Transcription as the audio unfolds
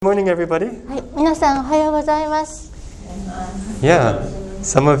morning, everybody. はい、皆さんおはようございます。Yeah,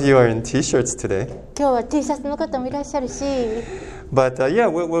 some of you are in t-shirts today. 今日は T シャツの方もいらっしゃるし、But yeah,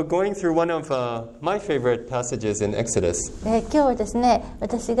 we're going through one of my favorite passages in Exodus. 今日はですね、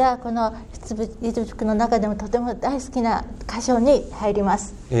私がこの出エジプトの中でもとても大好きな箇所に入りま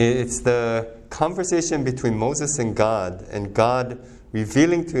す。It's the conversation between Moses and God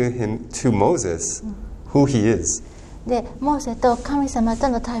revealing to Moses who he is. で、モーセと神様と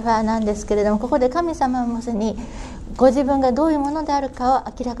の対話なんですけれども、ここで神様はモーセにご自分がどういうものであるかを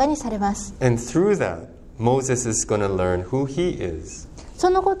明らかにされます。And through that, Moses is going to learn who he is. そ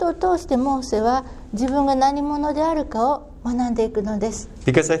のことを通してモーセは自分が何者であるかを学んでいくのです。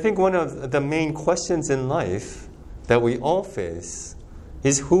Because I think one of the main questions in life that we all face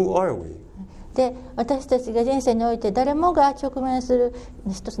is who are we? で、私たちが人生において誰もが直面する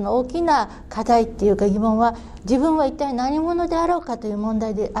一つの大きな課題っていうか疑問は、自分は一体何者であろうかという問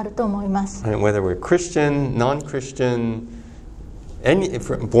題であると思います。Whether we're Christian, non-Christian,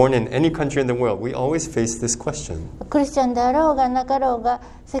 born in any country in the world, we always face this question. クリスチャンであろうがなかろうが、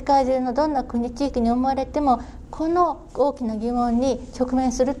世界中のどんな国地域に生まれてもこの大きな疑問に直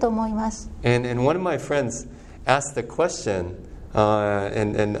面すると思います。And one of my friends asked the question.And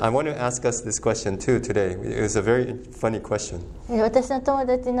I want to ask us this question too today. It was a very funny question. 私の友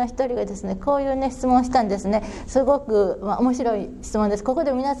達の一人がですね、こういうね質問をしたんですね。すごく面白い質問です。ここ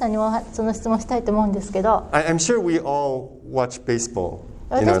で皆さんにもその質問したいと思うんですけど。I'm sure we all watch baseball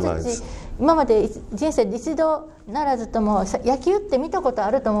in our 私た lives. ち今まで人生で一度ならずとも野球って見たこと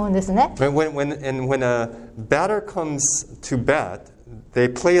あると思うんですね。When a batter comes to bat, they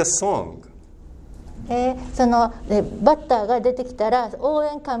play a song.そのバッターが出てきたら応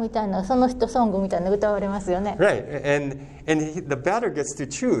援歌みたいな、その人ソングみたいなの歌われますよね。Right, and the batter gets to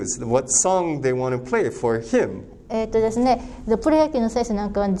choose what song they want to play for him. ですね、プロ野球の選手な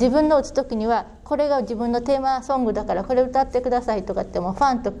んかは自分の打つ時にはこれが自分のテーマソングだからこれ歌ってくださいとかってもフ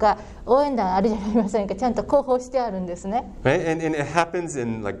ァンとか応援団あるじゃありませんか、ちゃんと候補してあるんですね。Right, and it happens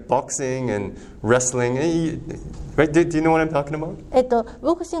in like boxing and wrestling. Right, do you know what I'm talking about?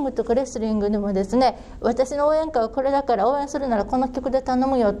 ボクシングとかレスリングでもですね、私の応援歌はこれだから応援するならこの曲で頼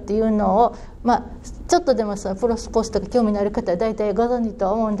むよっていうのを、ちょっとでもそのプロスポーツとか興味のある方は大体ご存知と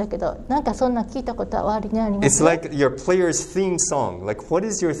は思うんだけど、なんかそんな聞いたことはおありにあります、ね。It's like your player's theme song. Like, what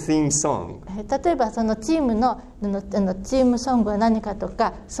is your theme song? 例えばそのチームのチームソングは何かと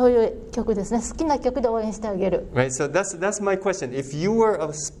か、そういう曲ですね。好きな曲で応援してあげる。Right. So that's my question. If you were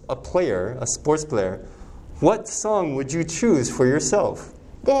a player, a sports player, what song would you choose for yourself?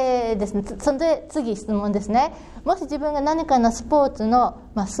 でですね、それで次質問ですね。もし自分が何かのスポーツの、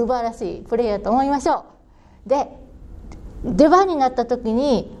素晴らしいプレーヤーと思いましょう。で、出番になった時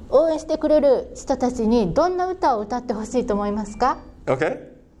に応援してくれる人たちにどんな歌を歌ってほしいと思いますか？ Okay.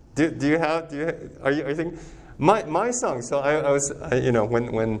 Are you thinking my song? So I was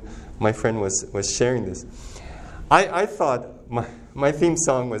when my friend was sharing this, I thought my theme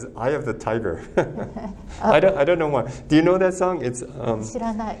song was "Eye of the Tiger." I don't know why. Do you know that song? It's 知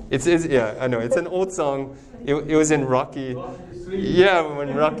らない。It's yeah, I know. It's an old song. It was in Rocky. Yeah,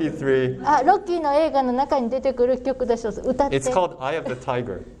 when Rocky 3. ロッキーの映画の中に出てくる曲でしょ。歌って。It's called "Eye of the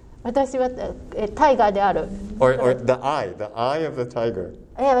Tiger." 私はタイガーである。Or the eye of the tiger.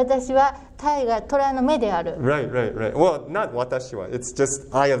 私はタイガー、虎の目である。Right. Well, not 私は. It's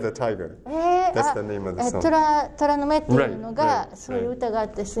just Eye of the Tiger. That's the name of the song. 虎の目っていうのが、そういう歌があっ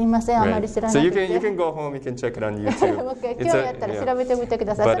て、すいません、あまり知らなくて。So you can go home, you can check it on YouTube. もう一回今日やったら調べてみてく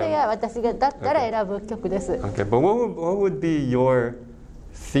ださい。それが私がだったら選ぶ曲です。Okay, but what would be your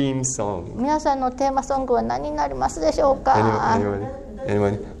theme song? 皆さんのテーマソングは何になりますでしょうか？Anyone?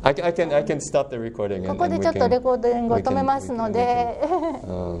 I can stop the recording. ここでちょっとレコーディングを止めますので。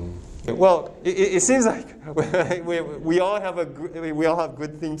Well, it seems like we all have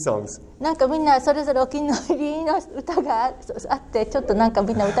good theme songs. なんかみんなそれぞれお気に入りの歌があって、ちょっとなんか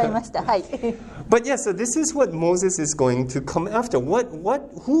みんな歌いました。はい。But yeah, so this is what Moses is going to come after.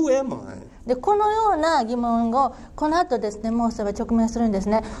 Who am I? でこのような疑問をこの後ですね、モーセは直面するんです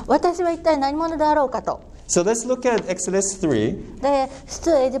ね。私は一体何者であろうかと。So let's look at Exodus 3. で、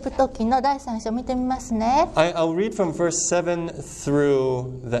出エジプト記の第3章を見てみますね。I'll read from verse 7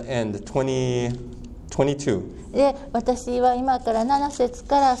 through the end, 22. で、私は今から7節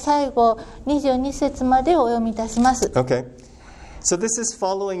から最後22節までをお読みいたします。Okay. So this is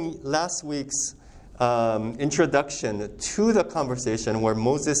following last week's introduction to the conversation where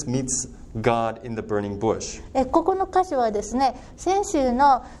Moses meets God in the burning bush. ここの箇所はですね、先週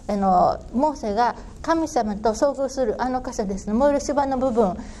のモーセが神様と遭遇するあの箇所ですね、燃える芝の部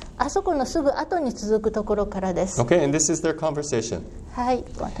分、あそこのすぐ後に続くところからです。Okay, and this is their conversation. はい、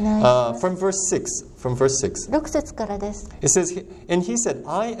お願いします。 From verse 6. 6節からです。 It says, and he said,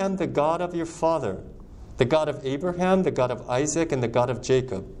 I am the God of your father, the God of Abraham, the God of Isaac, and the God of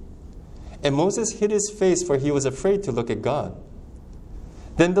Jacob. And Moses hid his face, for he was afraid to look at God.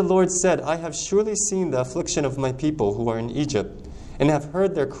 Then the Lord said, I have surely seen the affliction of my people who are in Egypt, and have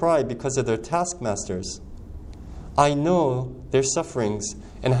heard their cry because of their taskmasters. I know their sufferings,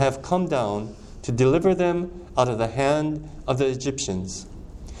 and have come down to deliver them out of the hand of the Egyptians,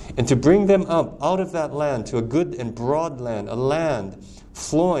 and to bring them up out of that land to a good and broad land, a land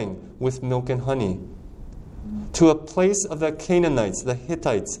flowing with milk and honey, to a place of the Canaanites, the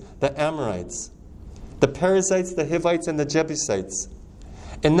Hittites, the Amorites, the Perizzites, the Hivites, and the Jebusites.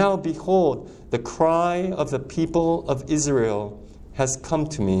 And now, behold, the cry of the people of Israel has come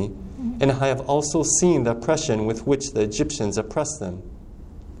to me, and I have also seen the oppression with which the Egyptians oppress them.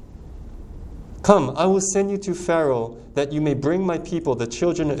 Come, I will send you to Pharaoh, that you may bring my people, the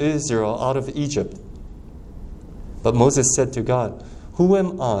children of Israel, out of Egypt. But Moses said to God, Who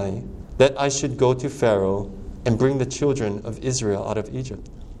am I that I should go to Pharaoh and bring the children of Israel out of Egypt?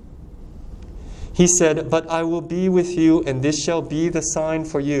 He said, But I will be with you, and this shall be the sign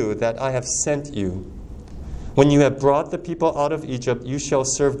for you that I have sent you. When you have brought the people out of Egypt, you shall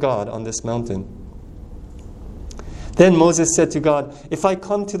serve God on this mountain. Then Moses said to God, If I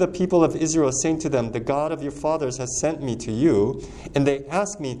come to the people of Israel, saying to them, The God of your fathers has sent me to you, and they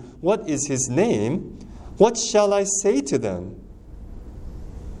ask me, What is his name? What shall I say to them?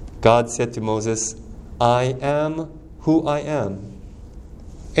 God said to Moses, I am who I am.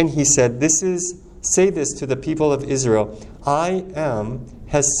 And he said, Say this to the people of Israel, I am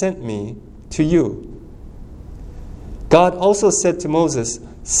has sent me to you. God also said to Moses,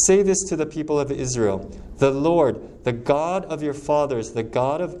 Say this to the people of Israel, The Lord, the God of your fathers, the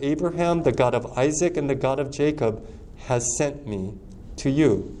God of Abraham, the God of Isaac, and the God of Jacob, has sent me to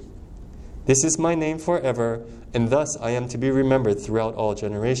you. This is my name forever, and thus I am to be remembered throughout all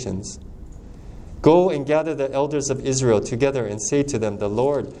generations. Go and gather the elders of Israel together and say to them, The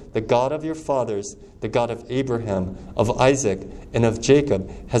Lord, the God of your fathers, the God of Abraham, of Isaac, and of Jacob,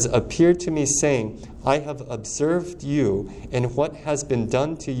 has appeared to me, saying, I have observed you and what has been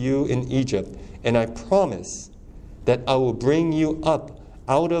done to you in Egypt, and I promise that I will bring you up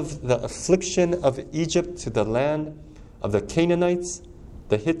out of the affliction of Egypt to the land of the Canaanites,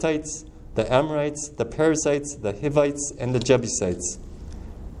 the Hittites, the Amorites, the Perizzites, the Hivites, and the Jebusites,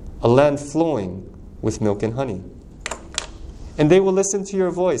 a land flowing with milk and honey. And they will listen to your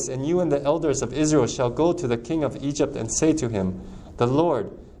voice, and you and the elders of Israel shall go to the king of Egypt and say to him, The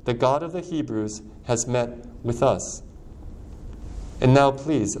Lord, the God of the Hebrews, has met with us. And now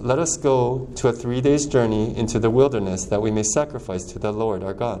please, let us go to a 3 days journey into the wilderness, that we may sacrifice to the Lord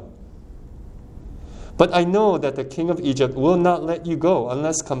our God. But I know that the king of Egypt will not let you go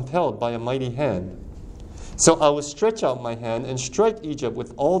unless compelled by a mighty hand. So I will stretch out my hand and strike Egypt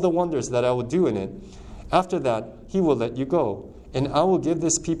with all the wonders that I will do in it. After that, he will let you go. And I will give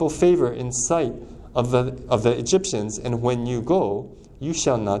this people favor in sight of the Egyptians. And when you go, you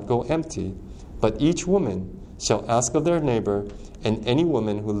shall not go empty. But each woman shall ask of their neighbor, and any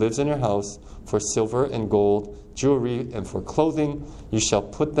woman who lives in her house, for silver and gold, jewelry, and for clothing, you shall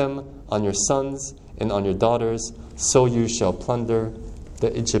put them on your sons and on your daughters. So you shall plunder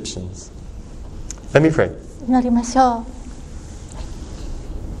the Egyptians. Let me pray. 祈りましょう。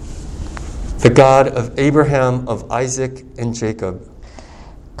 The God of Abraham, of Isaac, and Jacob.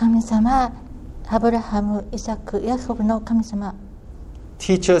 神様、アブラハム、イサク、ヤコブの神様。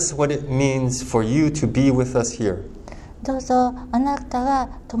 Teach us what it means for you to be with us here. どうぞあなたが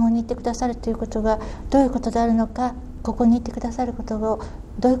共にいてくださるということがどういうことであるのか、ここにいてくださることを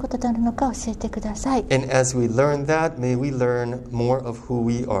どういうことであるのか教えてください。 And as we learn that, may we learn more of who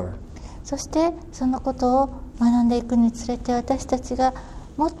we are. そしてそのことを学んでいくにつれて、私たちが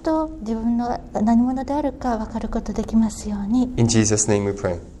もっと自分の何者であるか分かることできますように。 In Jesus' name we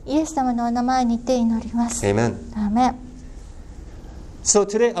pray. イエス様のお名前にて祈ります。 Amen. アーメン。 So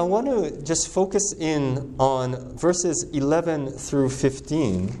today I want to just focus in on verses 11 through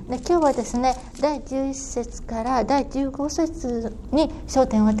 15. で今日はですね、第11節から第15節に焦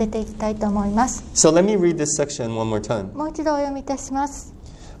点を当てていきたいと思います。 So let me read this section one more time. もう一度お読みいたします。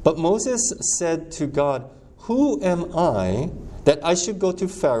 But Moses said to God, Who am I that I should go to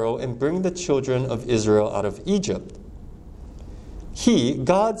Pharaoh and bring the children of Israel out of Egypt?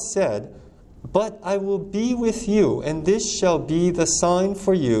 God said, But I will be with you, and this shall be the sign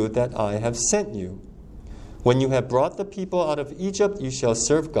for you that I have sent you. When you have brought the people out of Egypt, you shall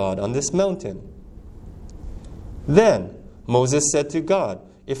serve God on this mountain. Then Moses said to God,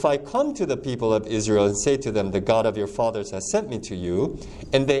 If I come to the people of Israel and say to them, The God of your fathers has sent me to you,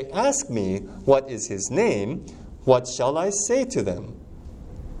 and they ask me, What is his name? What shall I say to them?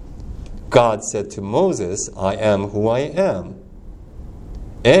 God said to Moses, I am who I am.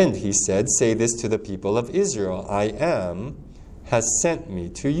 And he said, Say this to the people of Israel, I am has sent me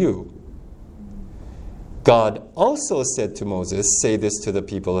to you. God also said to Moses, Say this to the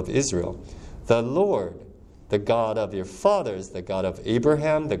people of Israel, The Lord, the God of your fathers, the God of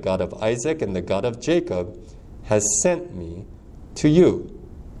Abraham, the God of Isaac, and the God of Jacob, has sent me to you.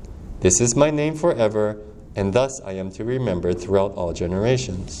 This is my name forever, and thus I am to be remembered throughout all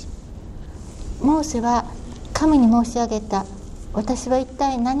generations. モーセは神に申し上げた。私は一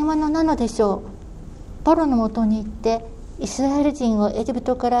体何者なのでしょう。パロのもとに行ってイスラエル人をエジプ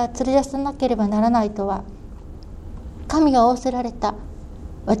トから連れ出さなければならないとは。神が仰せられた。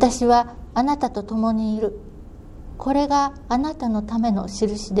私はあなたと共にいる。これがあなたのための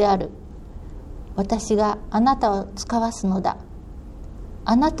印である。私があなたを使わすのだ。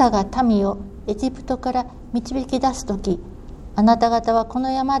あなたが民をエジプトから導き出すとき、あなた方はこの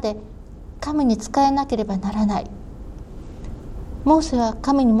山で神に仕えなければならない。モーセは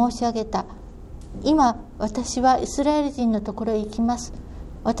神に申し上げた。今私はイスラエル人のところへ行きます。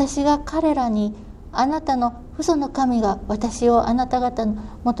私が彼らにあなたの父祖の神が私をあなた方の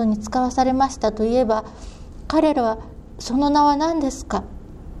もとに使わされましたと言えば、彼らはその名は何ですか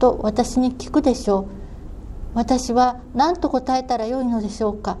と私に聞くでしょう。私は何と答えたらよいのでしょ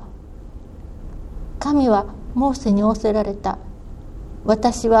うか。神はモーセに仰せられた。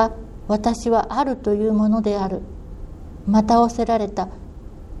私はあるというものである。また仰せられた。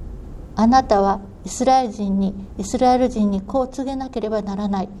あなたはイスラエル人にこう告げなければなら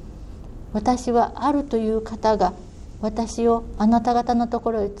ない。私はあるという方が私をあなた方のと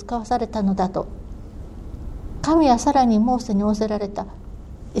ころへ使わされたのだと。神はさらにモーセに仰せられた。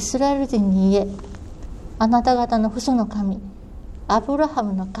イスラエル人に言え。あなた方の父祖の神、アブラハ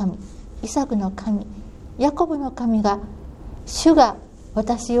ムの神、イサクの神、ヤコブの神が、主が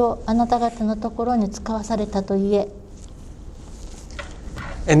私をあなた方のところに使わされたと言え。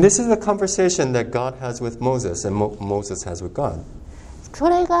And this is the conversation that God has with Moses and Moses has with God. そ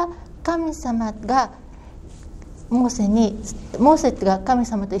れが神様がモーセが神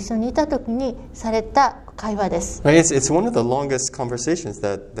様と一緒にいた時にされた会話です。It's one of the longest conversations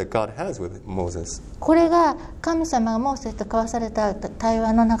that God has with Moses. これが神様がモーセと交わされた対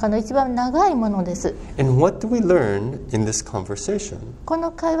話の中の一番長いものです。And what do we learn in this conversation? こ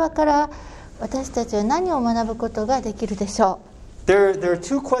の会話から私たちは何を学ぶことができるでしょう。There are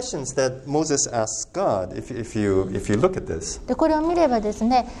two questions that Moses asks God if you look at this. でこれを見ればです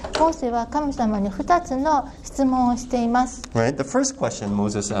ね、モーセは神様に2つの質問をしています。Right? The first question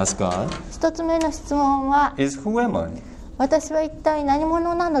Moses asks God 1つ目の質問は、is, Who am I? 私は一体何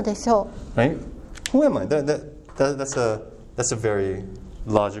者なのでしょう。Right? Who am I? That's a very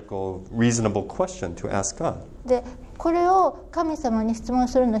logical, reasonable question to ask God. でこれを神様に質問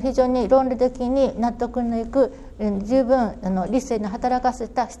するのは非常に論理的に納得のいく十分理性の働かせ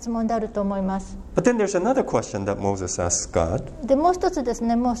た質問であると思います。But then there's another question that Moses asks God. でもう一つです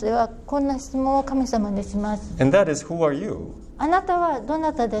ね、モーセはこんな質問を神様にします。And that is, Who are you? あなたはど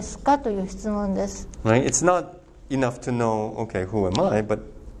なたですかという質問です。Right? It's not enough to know, okay, who am I? But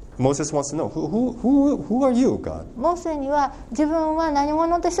Moses wants to know, who are you, God? モーセには自分は何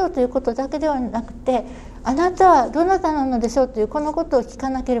者でしょうということだけではなくて、あなたはどなたなのでしょうというこのことを聞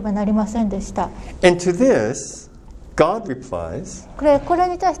かなければなりませんでした。And to this, God replies, これ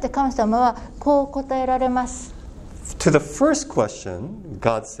に対して神様はこう答えられます。To the first question,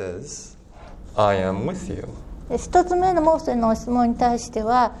 God says, I am with you. 一つ目のモーセの質問に対して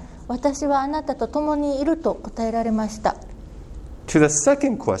は、私はあなたと共にいると答えられました。To the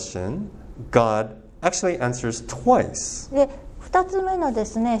second question, God actually answers twice. で、二つ目ので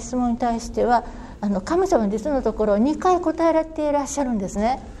すね、質問に対しては、神様の実のところを2回答えられていらっしゃるんです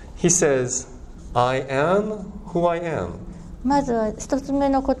ね。He says, I am who I am. まずは一つ目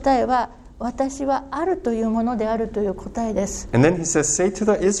の答えは、私はあるというものであるという答えです。And then he says, Say to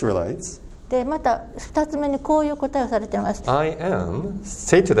the Israelites, で、また二つ目にこういう答えをされています。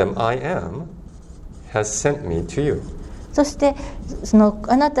Say to them, I am has sent me to you. そして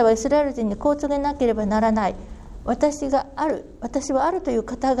あなたはイスラエル人にこう告げなければならない。私はあるという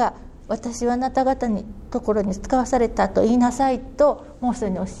方が私はあなた方のところに使わされたと言いなさいとモーセ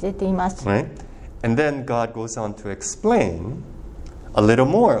に教えています。Right? And then God goes on to explain, a little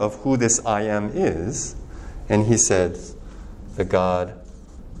more of who this I am is. And he said, the God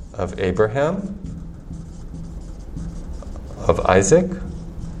of Abraham, of Isaac,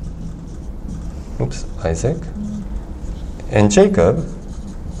 and Jacob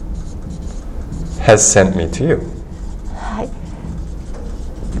has sent me to you. はい。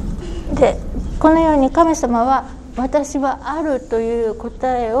で、このように神様は私はあるという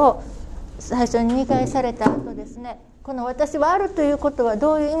答えを最初に2回された後ですね、この私はあるということは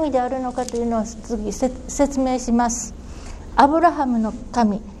どういう意味であるのかというのを次説明します。アブラハムの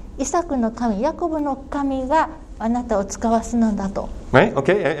神、イサクの神、ヤコブの神があなたを使わすのだと。Right?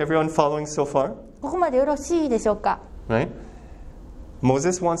 Okay, everyone following so far? ここまでよろしいでしょうか。Right?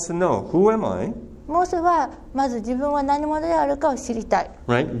 Moses wants to know, who am I? モーセはまず自分は何者であるかを知りたい。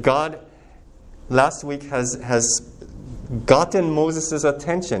Right? God last week has gotten Moses'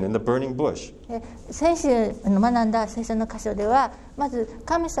 attention in the burning bush. 先週学んだ聖書の箇所では、まず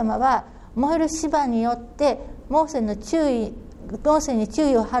神様は燃える芝によってモーセに注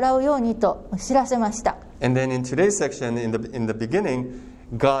意を払うようにと知らせました。And then in today's section, in the beginning,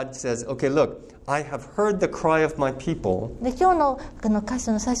 God says, okay, look, I have heard the cry of my people. で、今日のこの箇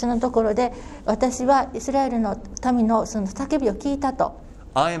所の最初のところで、私はイスラエルの民のその叫びを聞いたと。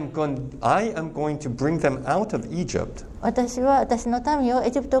I am going to bring them out of Egypt. 私は私の民をエ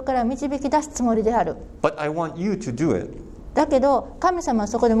ジプトから導き出すつもりである。But I want you to do it. だけど神様は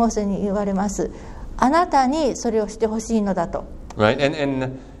そこでモーセに言われます。あなたにそれをしてほしいのだと。Right?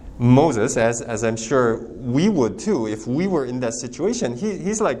 And Moses, as I'm sure we would too, if we were in that situation,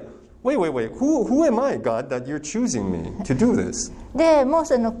 he's like, wait, who am I, God, that you're choosing me to do this? で、モー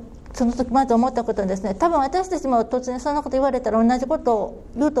セのその時まず思ったことはですね、多分私たちも突然そんなこと言われたら同じことを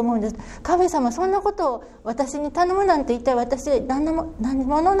言うと思うんです。神様、そんなことを私に頼むなんて一体私何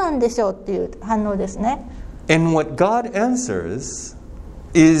者なんでしょうっていう反応ですね。And what God answers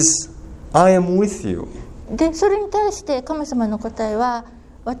is, I am with you. で、それに対して神様の答えは、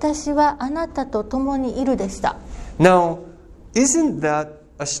私はあなたと共にいるでした。Now, isn't that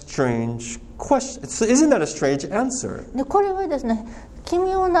a strange question? Isn't that a strange answer? で、これはですね、奇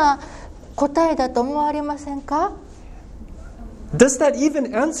妙な答えだと思われませんか？ Does that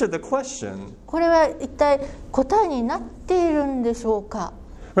even answer the question? これは一体答えになっているんでしょうか？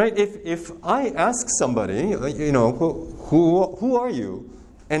 Right? If I ask somebody, who are you?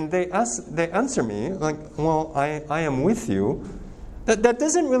 And they answer me like, well, I am with you. That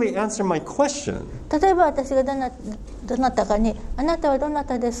doesn't really answer my question. 例えば私がどなたかにあなたはどな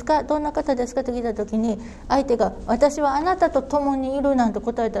たですか、どんな方ですかと聞いたときに、相手が私はあなたと共にいるなんて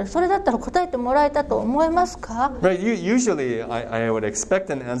答えたら、それだったら答えてもらえたと思いますか？ Right? Usually I would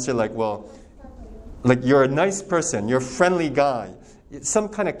expect an answer like, well, like you're a nice person, you're a friendly guy. Some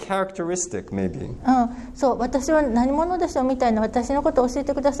kind of characteristic, maybe. そう、私は何者でしょうみたいな、私のことを教え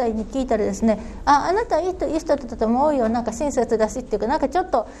てくださいに聞いたらですね、あなたはいい人だと思うよ、なんか親切だしっていうか、なんかちょっ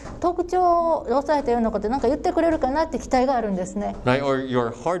と特徴を抑えたようなことなんか言ってくれるかなって期待があるんですね。Right? Or you're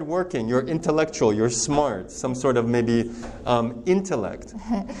hardworking, you're intellectual, you're smart, some sort of maybe intellect.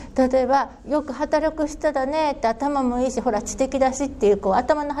 例えばよく働く人だねって、頭もいいし、ほら知的だしっていう、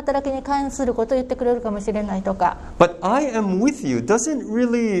頭の働きに関することを言ってくれるかもしれないとか。But I am with you doesn't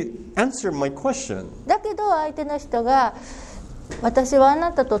really answer my question. だけど相手の人が私はあ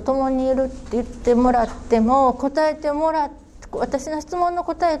なたと共にいるって言ってもらっても、私の質問の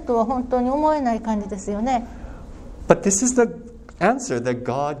答えとは本当に思えない感じですよね。 But this is the answer that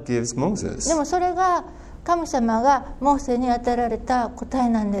God gives Moses. でもそれが神様がモーセに与えられた答え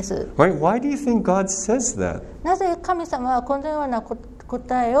なんです。 Right? Why do you think God says that? なぜ神様はこのような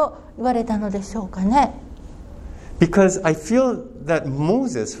答えを言われたのでしょうかね。Because I feel that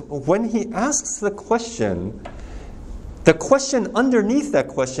Moses, when he asks the question underneath that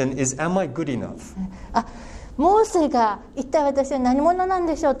question is, am I good enough? モーセが一体私は何者なん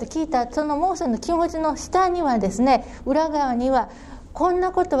でしょうって聞いたそのモーセの気持ちの下にはですね、裏側にはこんな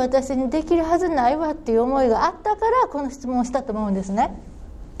こと私にできるはずないわっていう思いがあったからこの質問をしたと思うんですね。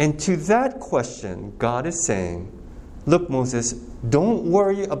 And to that question, God is saying, look, Moses, don't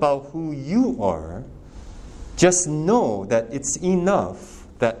worry about who you are.Just know that it's enough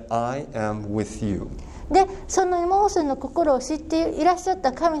that I am with you. で、そのモーセの心を知っていらっしゃっ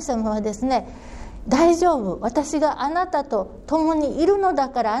た神様はですね、大丈夫、私があなたと共にいるのだ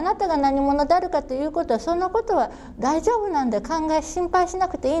から、あなたが何者であるかということは、そんなことは大丈夫なんだよ、心配しな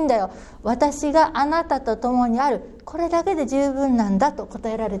くていいんだよ、私があなたと共にある、これだけで十分なんだと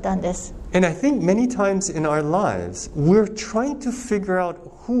答えられたんです。 And I think many times in our lives we're trying to figure out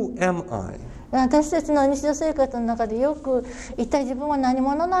who am I? 私たちの日常生活の中でよく一体自分は何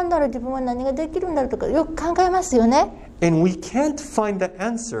者なんだろう、自分は何ができるんだろうとかよく考えますよね。And we can't find the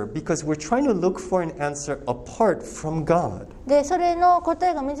answer because we're trying to look for an answer apart from God. でそれの答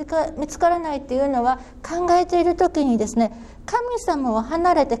えが見つからないっていうのは、考えている時にですね、神様を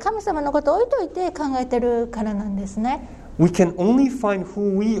離れて神様のことを置いといて考えてるからなんですね。We can only find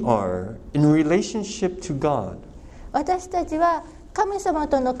who we are in relationship to God. 私たちは神様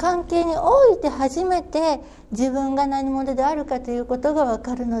との関係において初めて自分が何者であるかということが分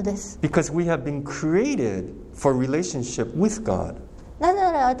かるのです。Because we have been created for relationship with God. なぜ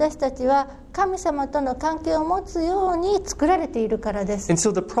なら私たちは神様との関係を持つように作られているからです。And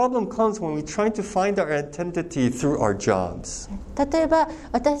so the problem comes when we try to find our identity through our jobs. 例えば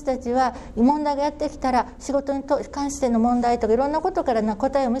私たちは問題がやってきたら、仕事に関しての問題とかいろんなことから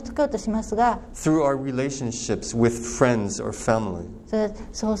答えを見つけようとしますが、 Through our relationships with friends or family.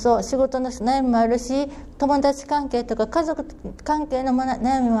 そう仕事の悩みもあるし、友達関係とか家族関係の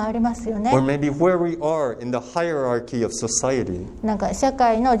悩みもありますよね。 Or maybe where we are in the hierarchy of society. なんか社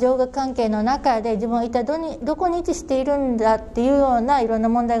会の上下関係の中で自分は一体どこに位置しているんだっていうようないろんな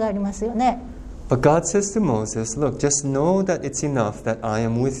問題がありますよね。But God says to Moses, look, just know that it's enough that I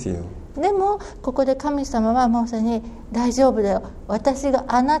am with you. でもここで神様はモーセに、大丈夫だよ、私が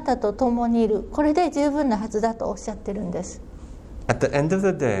あなたと共にいる、これで十分なはずだとおっしゃってるんです。 At the end of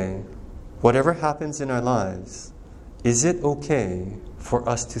the day, whatever happens in our lives, is it okay for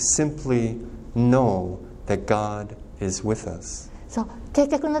us to simply know that God is with us? そう、結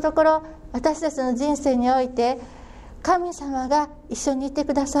局のところ私たちの人生において神様が一緒にいて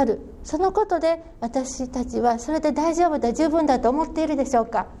くださる、そのことで私たちはそれで大丈夫だ、十分だと思っているでしょう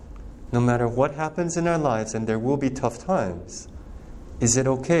か。 No matter what happens in our lives, and there will be tough times, is it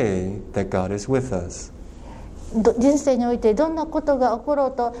okay that God is with us? 人生においてどんなことが起ころ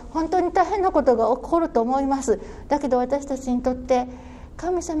うと、本当に大変なことが起こると思います。だけど私たちにとって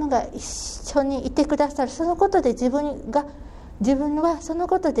神様が一緒にいてくださる、そのことで自分はその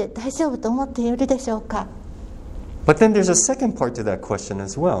ことで大丈夫と思っているでしょうか。 But then there's a second part to that question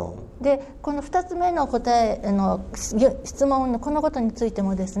as well. でこの2つ目の答えの質問のこのことについて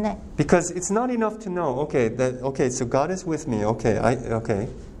もですね、 Because it's not enough to know, okay, so God is with me, okay.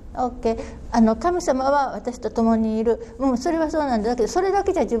 OK、神様は私と共にいる、それはそうなんだけど、それだ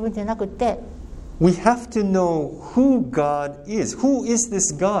けじゃ十分じゃなくて、 We have to know who God is. Who is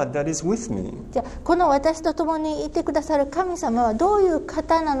this God that is with me? じゃあこの私と共にいてくださる神様はどういう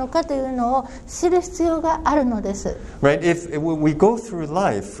方なのかというのを知る必要があるのです。 Right? If we go through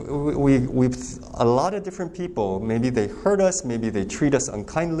life, with a lot of different people, maybe they hurt us, maybe they treat us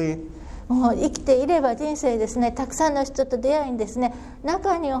unkindly. もう生きていれば人生ですね、たくさんの人と出会いにですね、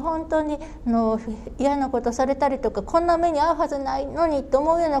中には本当に嫌なことをされたりとか、こんな目に遭うはずないのにと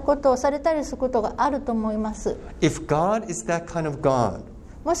思うようなことをされたりすることがあると思います。 If God is that kind of God,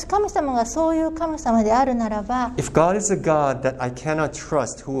 もし神様がそういう神様であるならば、 if God is a God that I cannot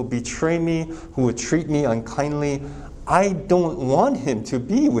trust, who will betray me, who will treat me unkindly, I don't want him to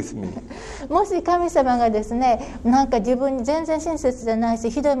be with me. もし神様がですね、なんか自分に全然親切じゃないし、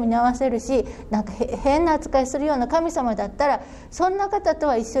ひどい目に遭わせるし、なんか変な扱いするような神様だったら、そんな方と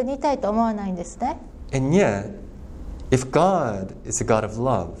は一緒にいたいと思わないんですね。 And yet, if God is a God of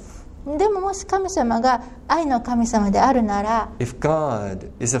love, でももし神様が愛の神様であるなら、 if God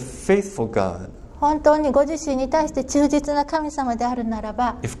is a faithful God, 本当にご自身に対して忠実な神様であるなら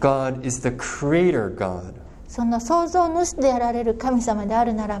ば、 if God is the creator God, その創造主であられる神様であ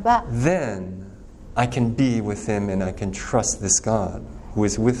るならば、 then I can be with him and I can trust this God who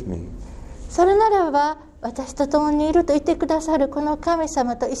is with me. それならば私と共にいると言ってくださるこの神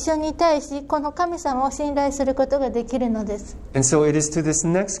様と一緒にいたいし、この神様を信頼することができるのです。 And so it is to this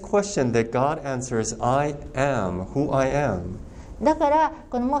next question that God answers, I am who I am. だから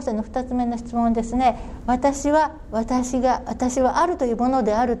このモーセの2つ目の質問ですね、私はあるというもの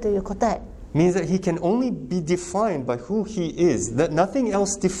であるという答え。Means that he can only be defined by who he is, that nothing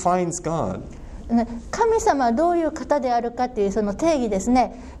else defines God. 神様はどういう方であるかというその定義です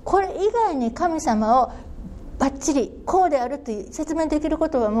ね、これ以外に神様をバッチリこうであるという説明できるこ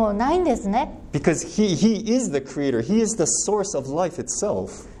とはもうないんですね。 Because he is the creator, he is the source of life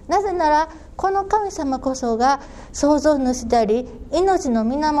itself. なぜならこの神様こそが創造主であり、命の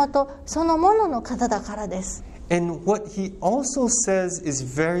源そのものの方だからです。 And what he also says is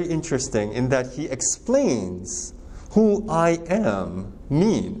very interesting in that he explains who I am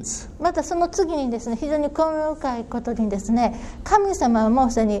means. またその次にですね、非常に興味深いことにですね、神様はモー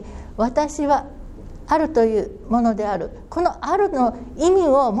セに私はあるというものである、このあるの意味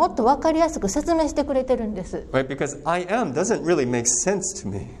をもっと分かりやすく説明してくれてるんです。 Right? Because I am doesn't really make sense to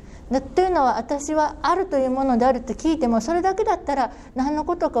me. というのは、私はあるというものであると聞いても、それだけだったら何の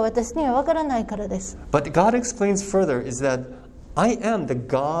ことか私には分からないからです。But God explains further is that I am the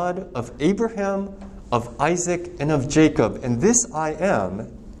God of Abraham, of Isaac, and of Jacob, and this I am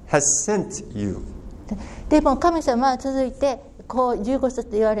has sent you. でも神様は続いてこう15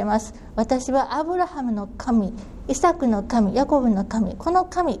節で言われます。私はアブラハムの神、イサクの神、ヤコブの神、この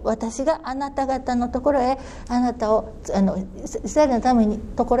神、私があなた方のところへあなたをイスラエルのために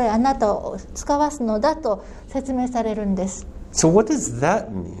ところへあなたを使わすのだと説明されるんです。So what does that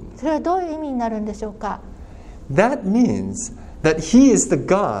mean? それはどういう意味になるんでしょうか。 That means that He is the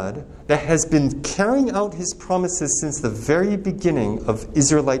God that has been carrying out His promises since the very beginning of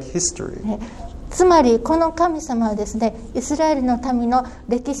Israelite history. つまりこの神様はですね、イスラエルの民の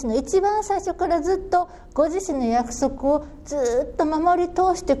歴史の一番最初からずっとご自身の約束をずっと守り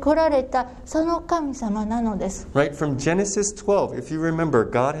通してこられたその神様なのです。 Right from Genesis 12, if you remember,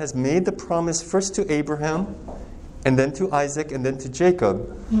 God has made the promise first to Abraham, and then to Isaac, and then to Jacob,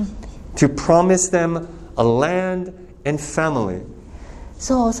 to promise them a land and family.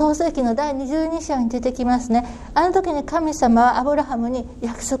 そう創世記の第22章に出てきますね。あの時に神様はアブラハムに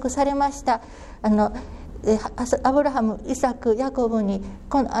約束されました。アブラハム、イサク、ヤコブに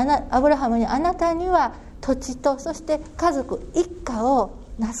アブラハムにあなたには土地とそして家族一家を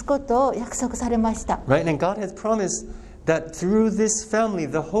なすことを約束されました。 Right? And God has promised that through this family,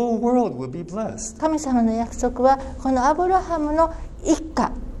 the whole world will be blessed. 神様の約束はこのアブラハムの一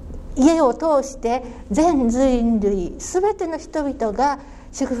家、家を通して全人類すべての人々が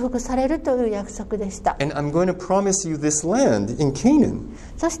祝福されるという約束でした。 And I'm going to promise you this land in Canaan.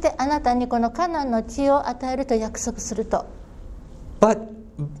 そしてあなたにこのカナンの地を与えると約束すると。 But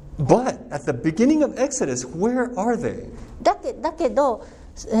at the beginning of Exodus, where are they? だけど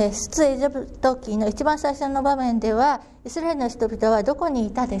出エジプト記の一番最初の場面ではイスラエルの人々はどこに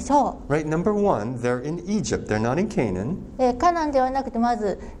いたでしょう。 Right, number one, they're in Egypt. They're not in Canaan. カナンではなくてま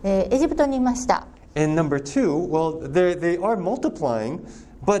ずエジプトにいました。 And number two, well, they are multiplying,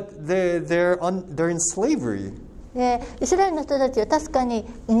 but they're in slavery. イスラエルの人たちは確かに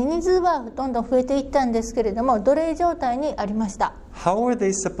人数はどんどん増えていったんですけれども奴隷状態にありました。 How are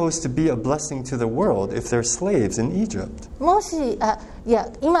they supposed to be a blessing to the world if they're slaves in Egypt? もし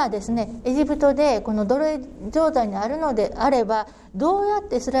今ですねエジプトでこの奴隷状態にあるのであればどうやっ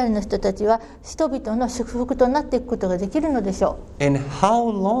てイスラエルの人たちは人々の祝福となっていくことができるのでしょう。 And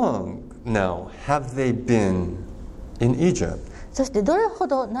how long now have they been in Egypt? そしてどれほ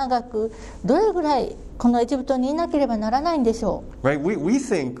ど長くどれぐらいこのエジプトにいなければならないんでしょう。 Right? We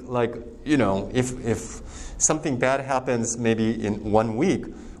think like, if something bad happens maybe in 1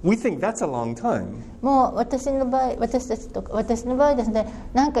 week, we think that's a long time. もう私の場合ですね、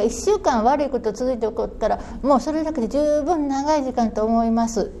なんか1週間悪いこと続いて起こったらもうそれだけで十分長い時間と思いま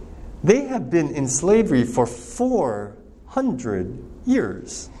す。 They have been in slavery for 400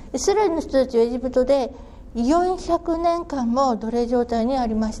 years. イスラエルの人たちはエジプトで400年間も奴隷状態にあ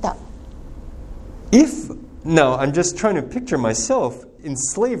りました。 Now I'm just trying to picture myself in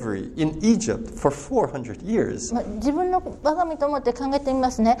slavery in Egypt for 400 years. 自分の我が身と思って考えてみま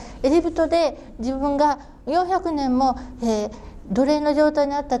すね。エジプトで自分が400年も、奴隷の状態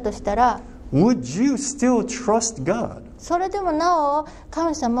にあったとしたら Would you still trust God? それでもなお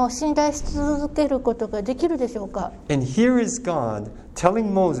神様を信頼し続けることができるでしょうか。 And here is God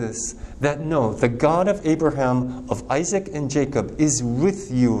telling Moses that no, the God of Abraham, of Isaac and Jacob is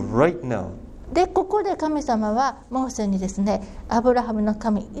with you right now. でここで神様はモーセにですね、アブラハムの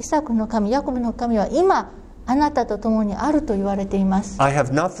神、イサクの神、ヤコブの神は今あなたと共にあると言われています。 I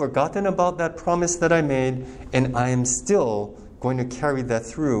have not forgotten about that promise that I made, and I am still going to carry that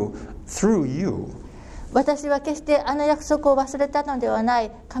through you. 私は決してあの約束を忘れたのではな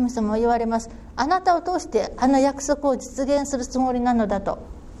い。神様は言われます。あなたを通してあの約束を実現するつもりなのだと。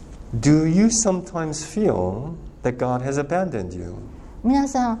 Do you sometimes feel that God has abandoned you? 皆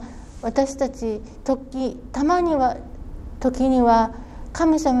さん、私たち時には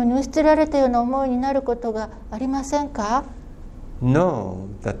神様に見捨てられたような思いになることがありませんか？ Know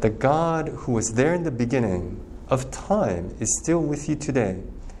that the God who was there in the beginning of time is still with you today,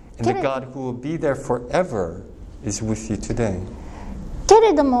 and the God who will be there forever is with you today. け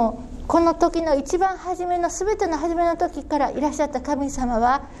れどもこの時の一番初めの全ての初めの時からいらっしゃった神様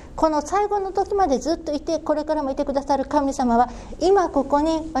はこの最後の時までずっといてこれからもいてくださる神様は今ここ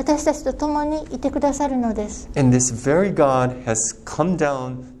に私たちと共にいてくださるのです。 And this very God has come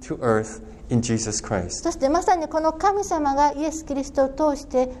down to earth in Jesus Christ. そしてまさにこの神様がイエス・キリストを通し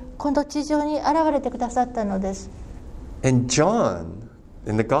てこの地上に現れてくださったのです。 And John,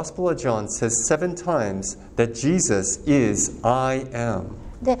 in the Gospel of John, says 7 times that Jesus is I am.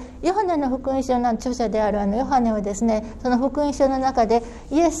 でヨハネの福音書の著者であるヨハネはですね、その福音書の中で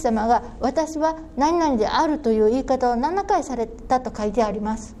イエス様が私は何々であるという言い方を7回されたと書いてあり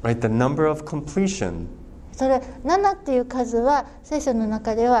ます。Right, the number of completion. それ7っていう数は聖書の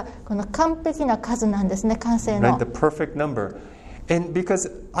中ではこの完璧な数なんですね、完成の。Right, the perfect number. And because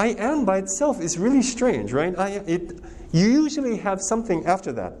I am by itself is really strange, right? You usually have something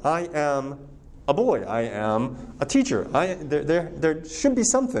after that. I am a boy. I am a teacher. There should be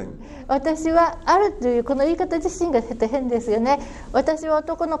something. 私はあるというこの言い方自身が変ですよね。私は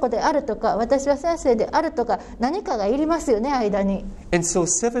男の子であるとか、私は先生であるとか、何かがいりますよね、間に。And so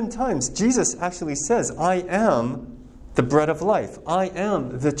 7 times Jesus actually says, I am the bread of life. I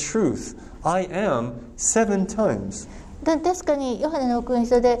am the truth. I am 7 times. 確かにヨハネの福音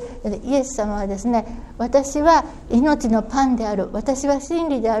書でイエス様はですね、私は命のパンである、私は真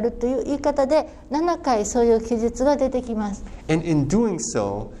理であるという言い方で7回そういう記述が出てきます。And in doing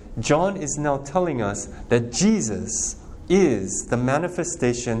so, John is now telling us that Jesus is the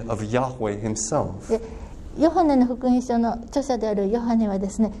manifestation of Yahweh himself. でヨハネの福音書の著者であるヨハネはで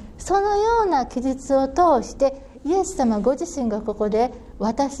すね、そのような記述を通してイエス様ご自身がここで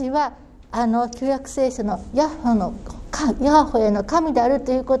私は旧約聖書のヤハウェの神である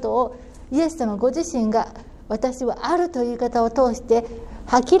ということをイエス様ご自身が私はあるという言い方を通して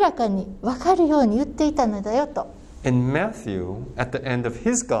明らかに分かるように言っていたのだよと。And Matthew, at the end of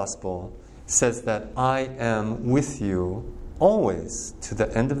his gospel, says that I am with you always to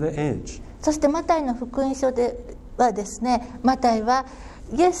the end of the age. そしてマタイの福音書ではですね、マタイは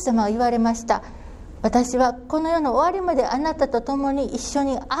イエス様は言われました。私はこの世の終わりまであなたと共に一緒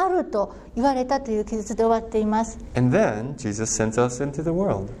にあると言われたという記述で終わっています。And then Jesus sends us into the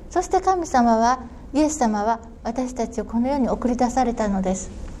world. そして神様は、イエス様は私たちをこの世に送り出されたので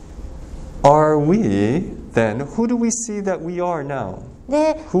す。Are we then, who do we see that we are now?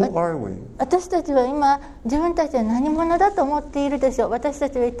 で、Who are we? 私たちは今自分たちは何者だと思っているでしょう。私た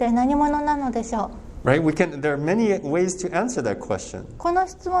ちは一体何者なのでしょう。Right? There are many ways to answer that question. この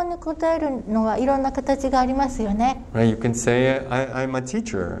質問に答えるのはいろんな形がありますよね。Right? You can say, I'm a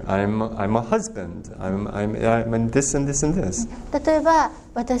teacher, I'm a husband, I'm this and this and this. 例えば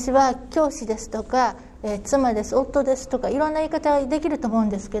私は教師ですとか、妻です、夫ですとかいろんな言い方ができると思うん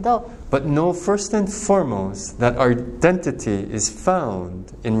ですけど、But know first and foremost that our identity is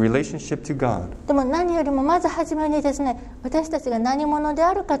found in relationship to God. でも何よりもまず初めにですね、私たちが何者で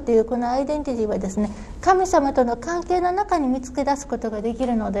あるかというこのアイデンティティはですね、神様との関係の中に見つけ出すことができ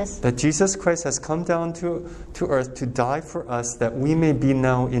るのです。That Jesus Christ has come down to earth to die for us that we may be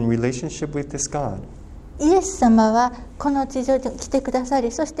now in relationship with this God. イエス様はこの地上に来てくださ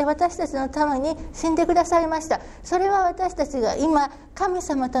り、そして私たちのために死んでくださいました。それは私たちが今神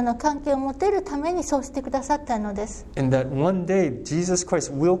様との関係を持てるためにそうしてくださったのです。And that one day Jesus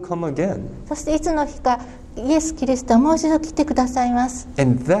Christ will come again. そしていつの日かイエス・キリストはもう一度来てくださいます。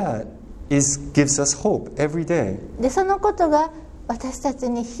And that gives us hope every day. で、そのことが私たち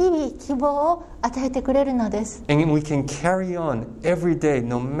に日々希望を与えてくれるのです。And we can carry on every day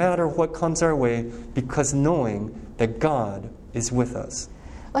no matter what comes our way because knowing that God is with us.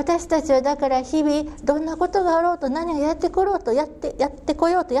 私たちはだから日々どんなことがあろうと何をやってこようとやってこ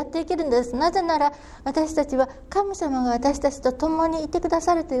ようとやっていけるんです。なぜなら私たちは神様が私たちと共にいてくだ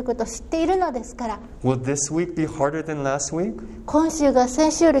さるということを知っているのですから。Will this week be harder than last week? 今週が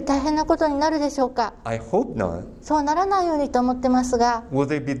先週より大変なことになるでしょうか。 I hope not. そうならないようにと思ってますが、 Will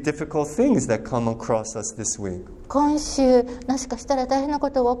there be difficult things that come across us this week? 今週もしかしたら大変な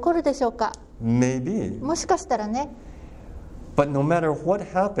ことが起こるでしょうか。 Maybe. もしかしたらね。But no matter what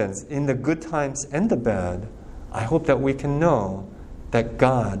happens in the good times and the bad, I hope that we can know that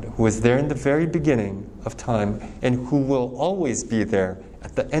God, who was there in the very beginning of time and who will always be there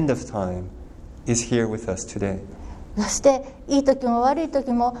at the end of time, is here with us today. そしていい時も悪い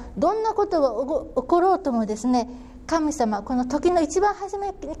時もどんなことが起ころうともですね、神様、この時の一番初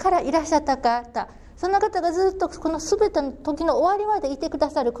めからいらっしゃった方、その方がずっとこの全ての時の終わりまでいてくだ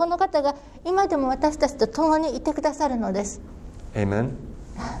さる、この方が今でも私たちと共にいてくださるのです。Amen.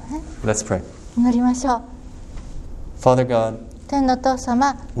 Let's pray. 祈りましょう。 Father God, 天のお父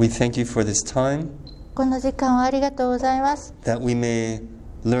様、 we thank you for this time この時間をありがとうございます。 that we may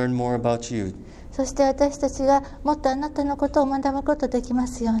learn more about you, そして私たちがもっとあなたのことを学ぶことできま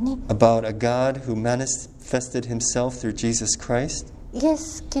すように。 about a God who manifested himself through Jesus Christ, イエ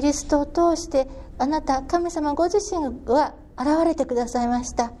ス・キリストを通してあなた神様ご自身が現れてくださいま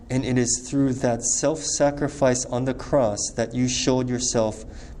した。 and it is through that self-sacrifice on the cross that you showed yourself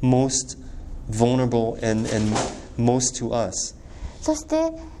most vulnerable and most to us. そし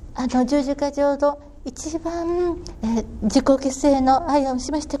て十字架上の一番、自己犠牲の愛を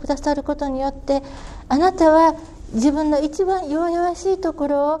示してくださることによって、あなたは自分の一番弱々しいとこ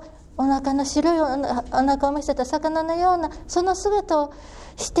ろを、お腹の白いお腹を見せた魚のようなその姿を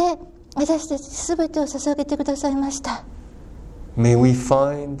して私たち全てを捧げてくださいました。 May we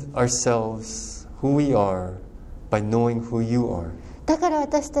find ourselves who we are by knowing who you are. だから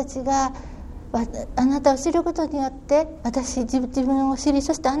私たちがあなたを知ることによって自分を知り、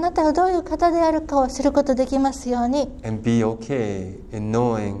そしてあなたがどういう方であるかを知ることできますように。 And be okay in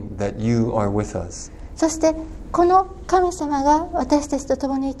knowing that you are with us. そしてこの神様が私たちと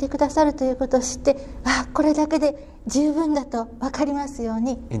共にいてくださるということを知って、これだけで十分だと分かりますよう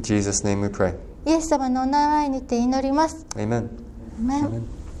に。 In Jesus' name we pray. イエス様のお名前にて祈ります。Amen. Amen.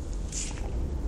 Amen.